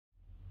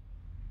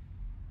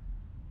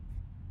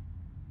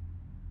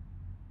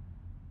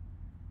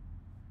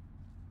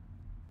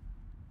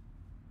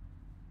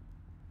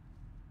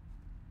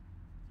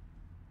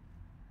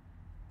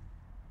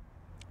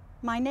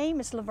My name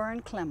is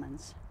Laverne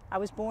Clements. I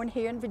was born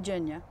here in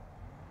Virginia,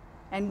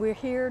 and we're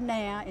here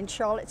now in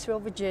Charlottesville,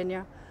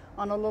 Virginia,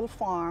 on a little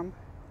farm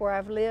where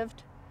I've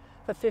lived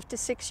for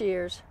 56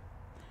 years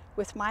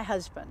with my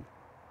husband.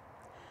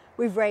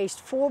 We've raised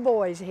 4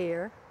 boys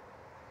here,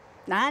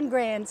 9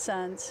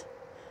 grandsons,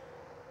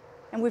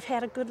 and we've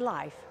had a good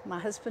life. My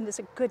husband is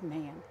a good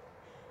man,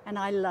 and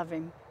I love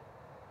him.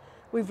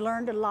 We've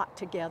learned a lot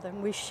together,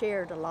 and we've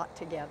shared a lot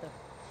together.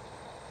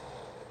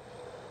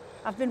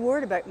 I've been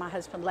worried about my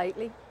husband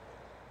lately.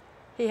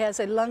 He has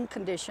a lung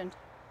condition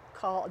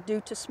due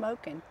to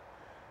smoking,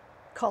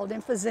 called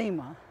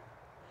emphysema.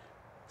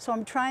 So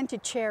I'm trying to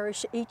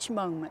cherish each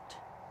moment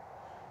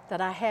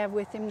that I have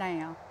with him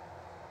now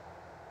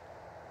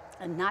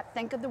and not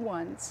think of the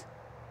ones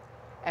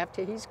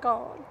after he's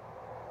gone.